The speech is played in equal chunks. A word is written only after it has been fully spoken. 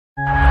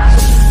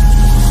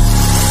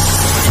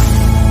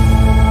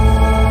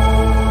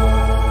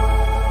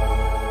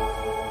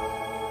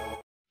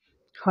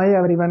Hi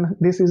everyone,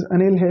 this is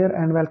Anil here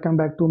and welcome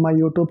back to my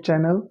YouTube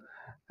channel.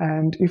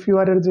 And if you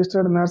are a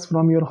registered nurse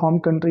from your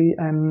home country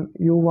and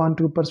you want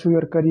to pursue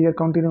your career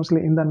continuously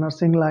in the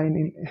nursing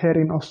line here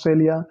in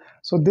Australia,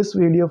 so this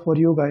video for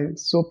you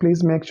guys. So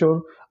please make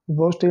sure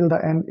watch till the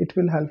end, it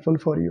will helpful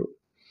for you.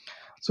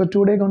 So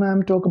today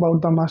I'm talk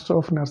about the Master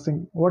of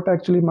Nursing. What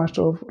actually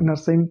Master of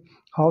Nursing,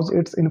 how's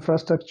its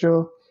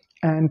infrastructure,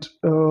 and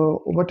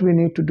what we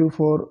need to do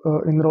for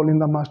enroll in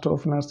the Master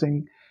of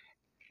Nursing.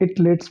 It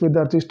leads with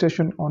the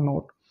registration or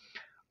not.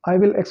 I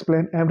will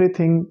explain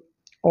everything,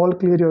 all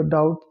clear your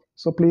doubt.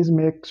 So please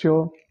make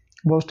sure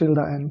watch till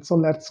the end. So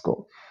let's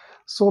go.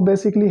 So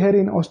basically here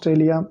in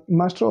Australia,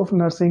 Master of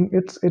Nursing,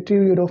 it's a 2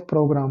 year of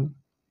program.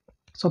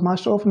 So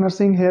Master of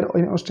Nursing here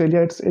in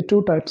Australia, it's a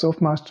two types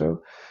of master.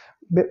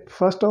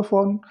 First of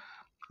all,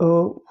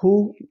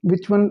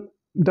 which one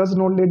does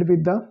not lead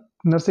with the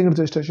nursing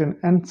registration,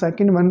 and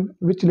second one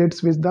which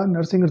leads with the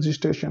nursing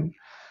registration.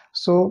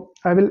 So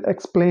I will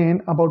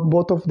explain about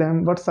both of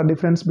them, what's the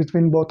difference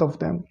between both of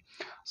them.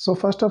 So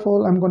first of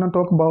all, I'm going to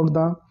talk about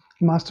the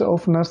Master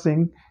of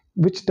Nursing,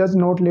 which does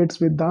not leads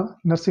with the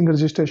nursing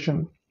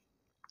registration.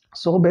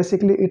 So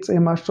basically it's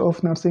a Master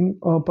of Nursing,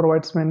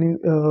 provides many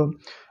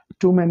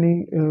too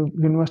many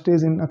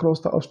universities in across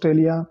the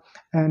Australia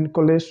and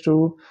college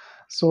too.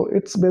 So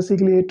it's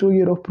basically a 2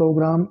 year of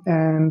program,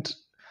 and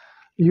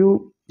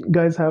you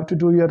guys have to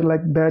do your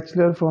like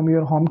bachelor from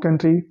your home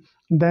country,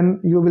 then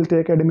you will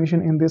take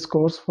admission in this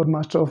course for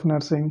Master of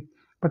Nursing.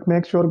 But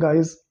make sure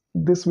guys,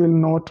 this will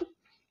not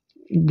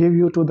give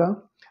you to the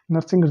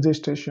nursing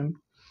registration.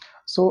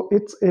 So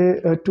it's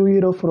a 2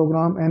 year of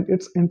program, and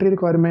its entry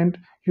requirement,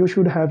 you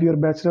should have your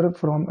bachelor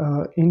from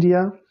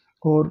India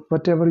or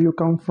whatever you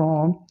come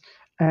from.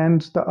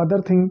 And the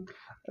other thing,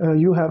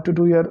 you have to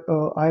do your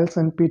IELTS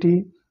and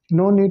PT.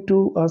 No need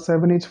to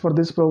 7 each for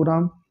this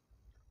program.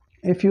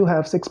 If you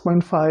have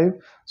 6.5,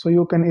 so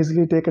you can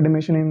easily take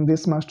admission in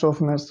this Master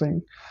of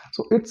Nursing.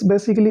 So it's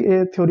basically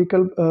a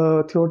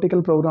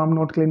theoretical program,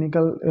 not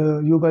clinical.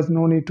 You guys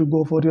no need to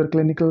go for your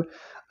clinical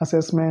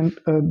assessment.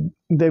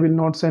 They will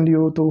not send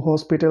you to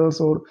hospitals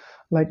or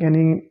like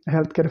any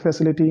healthcare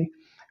facility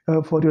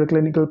for your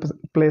clinical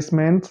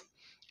placements.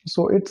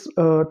 So it's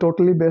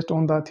totally based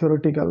on the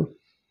theoretical.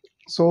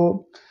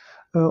 So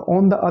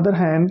on the other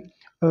hand,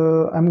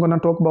 I'm gonna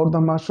talk about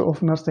the Master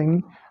of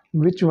Nursing,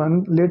 which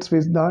one leads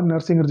with the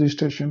nursing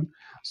registration.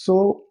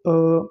 So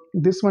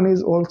this one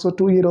is also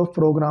 2 year of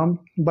program,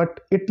 but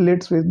it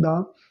leads with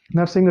the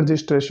nursing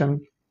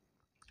registration.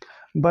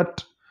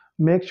 But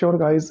make sure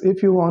guys,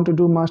 if you want to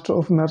do Master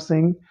of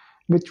Nursing,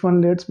 which one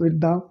leads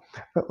with the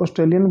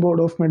Australian Board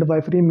of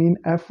Midwifery, mean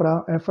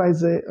AFRA. AFRA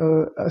is a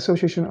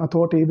association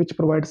authority which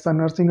provides the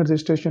nursing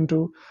registration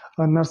to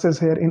nurses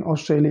here in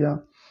Australia.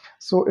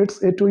 So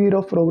it's a 2 year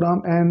of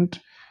program, and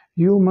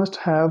you must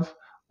have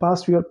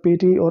passed your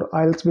PT or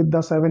IELTS with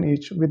the 7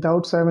 each.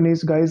 Without 7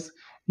 each guys,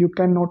 you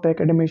cannot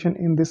take admission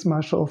in this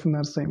Master of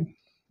Nursing.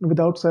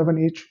 Without 7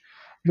 each,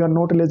 you are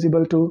not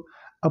eligible to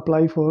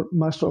apply for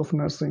Master of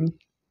Nursing.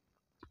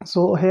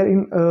 So here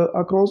in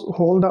across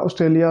whole the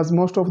Australia's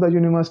most of the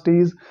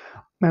universities,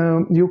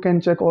 you can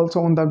check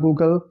also on the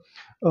Google.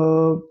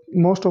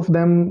 Most of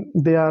them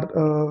they are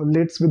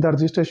leads with the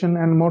registration,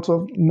 and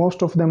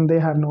most of them they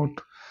have not.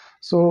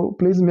 So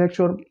please make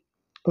sure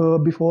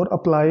before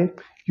apply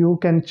you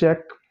can check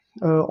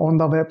on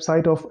the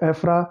website of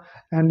AFRA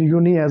and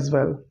uni as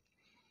well.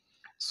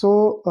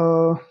 So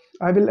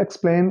I will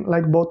explain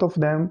like both of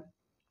them.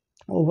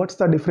 What's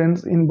the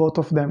difference in both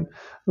of them?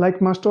 Like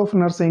Master of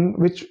Nursing,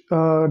 which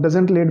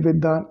doesn't lead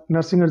with the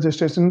nursing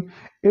registration,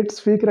 its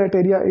fee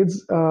criteria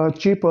is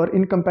cheaper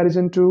in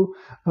comparison to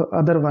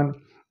other one.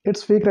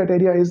 Its fee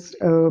criteria is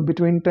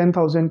between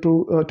 10,000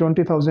 to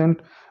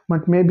 20,000,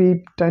 but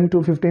maybe 10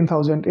 to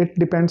 15,000. It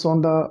depends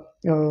on the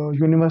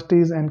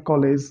universities and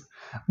college.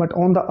 But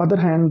on the other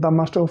hand, the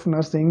Master of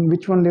Nursing,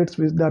 which one leads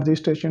with the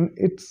registration,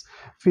 its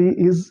fee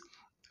is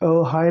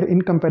higher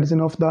in comparison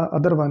of the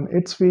other one.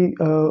 Its fee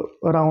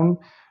around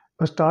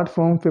start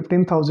from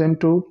 15,000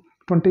 to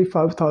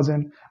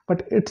 25,000,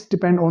 but it's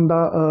depend on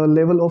the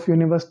level of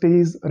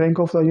universities, rank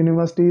of the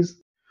universities.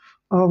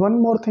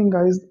 One more thing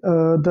guys,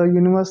 the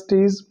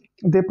universities,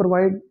 they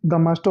provide the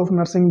Master of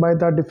Nursing by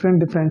the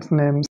different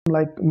names,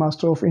 like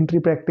Master of Entry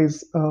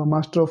Practice,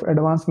 Master of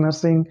Advanced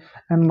Nursing,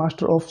 and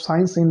Master of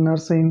Science in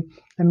Nursing,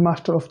 and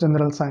Master of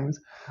General Science.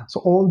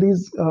 So all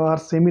these are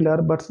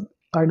similar, but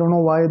I don't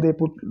know why they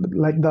put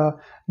like the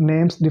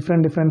names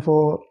different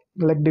for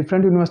like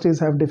different universities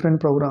have different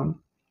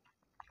program.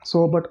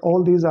 So but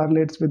all these are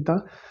related with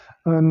the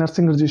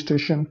nursing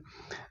registration.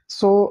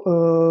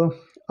 So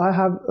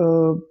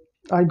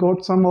I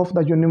got some of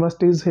the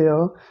universities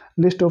here,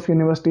 list of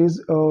universities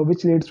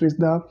which leads with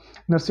the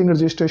nursing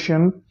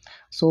registration.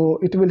 So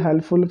it will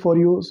helpful for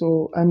you.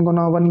 So I'm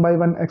gonna one by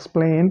one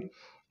explain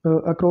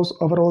across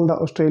overall the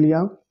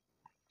Australia.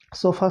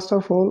 So first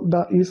of all,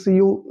 the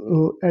ECU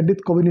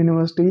Edith Cowan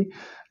University,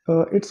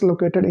 it's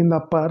located in the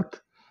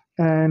Perth,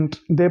 and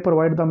they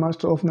provide the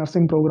Master of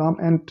Nursing program,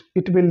 and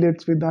it will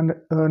lead with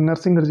the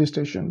nursing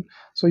registration.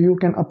 So you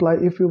can apply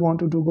if you want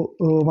to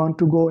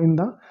go in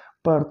the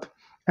Perth.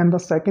 And the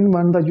second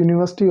one, the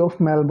University of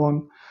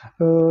Melbourne,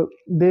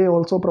 they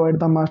also provide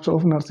the Master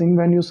of Nursing.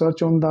 When you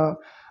search on the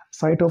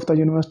site of the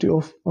University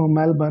of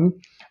Melbourne,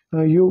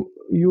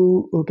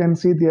 you can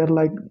see there,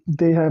 like,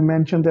 they have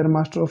mentioned their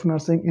Master of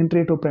Nursing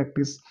entry to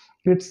practice.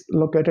 It's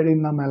located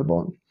in the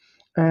Melbourne.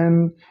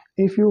 And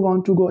if you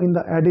want to go in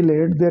the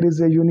Adelaide, there is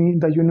the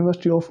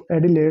University of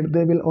Adelaide.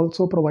 They will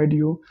also provide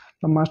you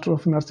the Master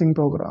of Nursing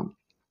program.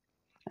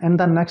 And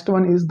the next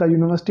one is the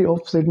University of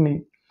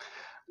Sydney.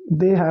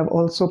 They have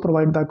also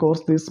provided the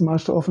course, this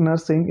Master of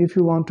Nursing. If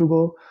you want to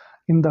go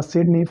in the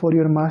Sydney for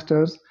your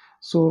masters,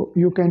 so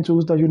you can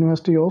choose the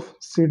University of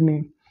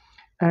Sydney.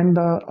 And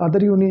the other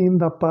uni in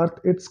the Perth,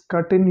 it's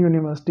Curtin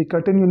University.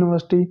 Curtin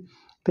University,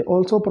 they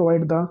also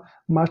provide the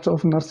Master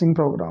of Nursing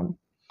program.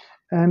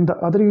 And the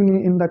other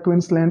uni in the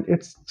Queensland,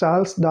 it's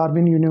Charles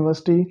Darwin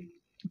University.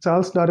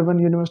 Charles Darwin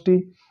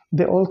University,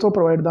 they also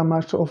provide the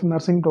Master of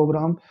Nursing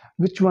program,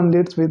 which one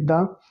leads with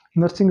the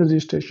nursing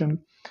registration.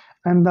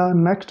 And the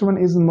next one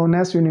is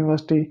Monash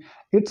University.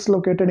 It's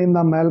located in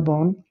the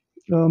Melbourne.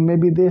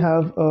 Maybe they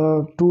have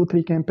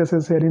 2-3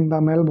 campuses here in the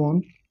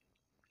Melbourne.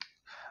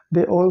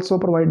 They also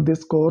provide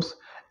this course,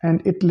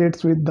 and it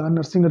leads with the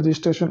nursing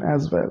registration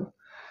as well.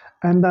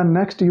 And the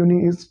next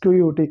uni is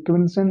QUT,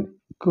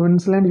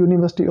 Queensland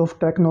University of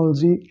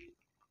Technology.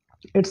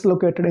 It's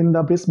located in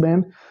the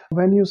Brisbane.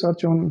 When you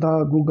search on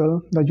the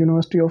Google, the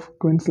University of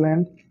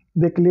Queensland,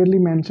 they clearly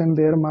mention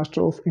their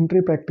Master of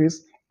Entry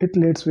Practice. It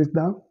leads with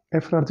the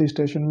EFRA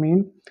registration,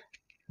 mean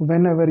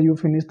whenever you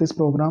finish this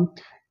program,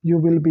 you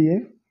will be a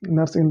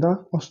nurse in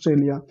the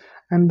Australia.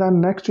 And the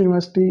next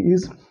university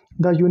is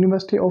the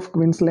University of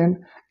Queensland.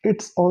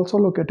 It's also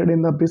located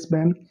in the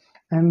Brisbane,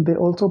 and they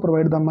also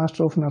provide the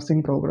Master of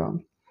Nursing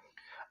program.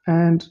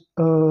 And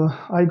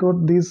I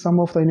got these some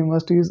of the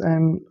universities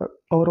and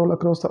overall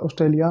across the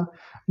Australia.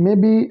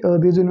 Maybe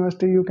this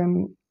university you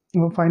can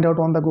find out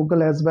on the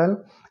Google as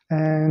well,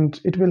 and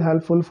it will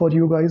helpful for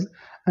you guys.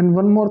 And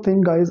one more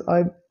thing, guys,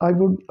 I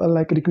would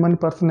like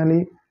recommend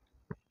personally,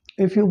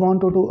 if you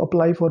want to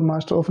apply for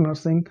Master of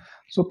Nursing,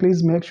 so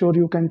please make sure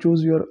you can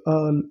choose your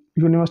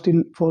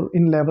university for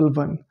in level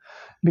 1,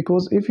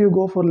 because if you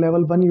go for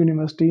level 1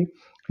 university,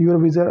 your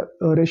visa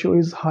ratio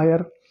is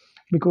higher,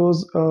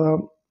 because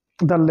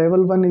the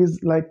level 1 is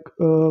like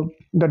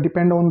that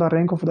depend on the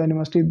rank of the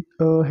university.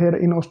 Here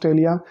in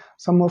Australia,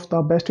 some of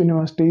the best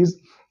universities,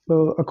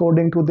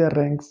 according to their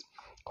ranks,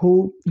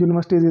 who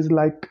universities is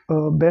like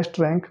best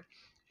rank,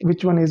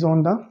 which one is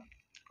on the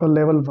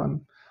level 1.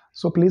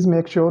 So please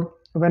make sure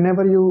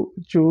whenever you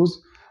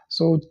choose,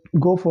 so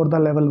go for the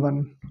level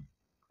 1.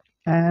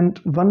 And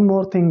one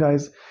more thing,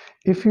 guys,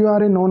 if you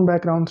are a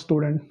non-background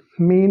student,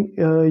 mean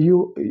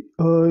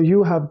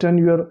you have done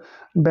your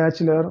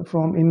bachelor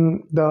from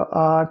in the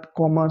art,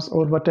 commerce,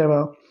 or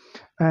whatever,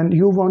 and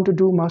you want to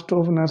do Master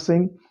of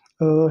Nursing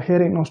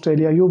here in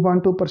Australia, you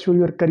want to pursue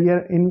your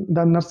career in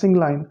the nursing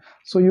line,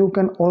 so you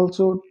can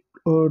also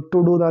to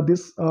do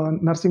this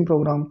nursing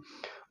program.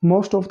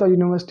 Most of the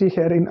university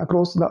here in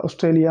across the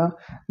Australia,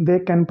 they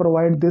can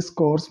provide this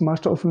course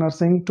Master of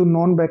Nursing to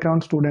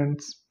non-background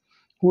students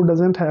who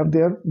doesn't have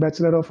their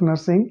Bachelor of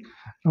Nursing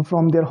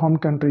from their home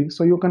country.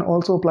 So you can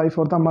also apply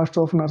for the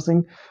Master of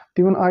Nursing.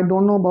 Even I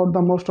don't know about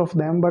the most of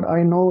them, but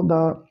I know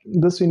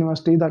this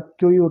university, the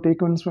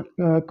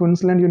QUT,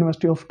 Queensland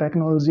University of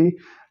Technology,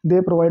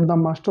 they provide the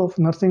Master of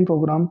Nursing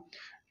program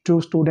to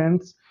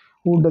students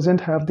who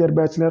doesn't have their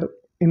bachelor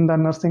in the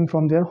nursing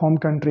from their home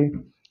country.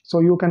 So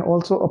you can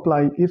also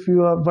apply if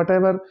you are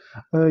whatever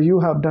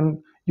you have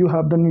done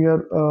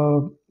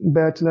your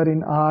bachelor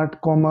in art,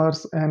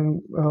 commerce,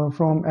 and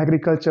from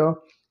agriculture,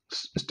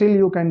 still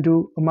you can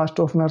do a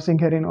Master of Nursing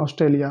here in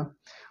Australia.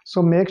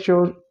 So make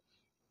sure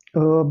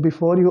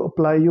before you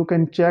apply, you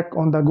can check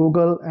on the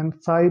Google and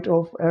site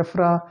of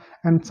EFRA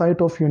and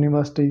site of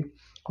university.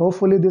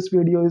 Hopefully this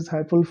video is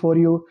helpful for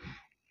you.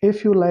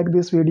 If you like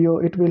this video,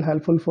 it will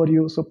helpful for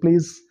you, so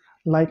please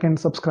like and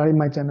subscribe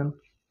my channel.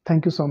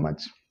 Thank you so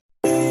much.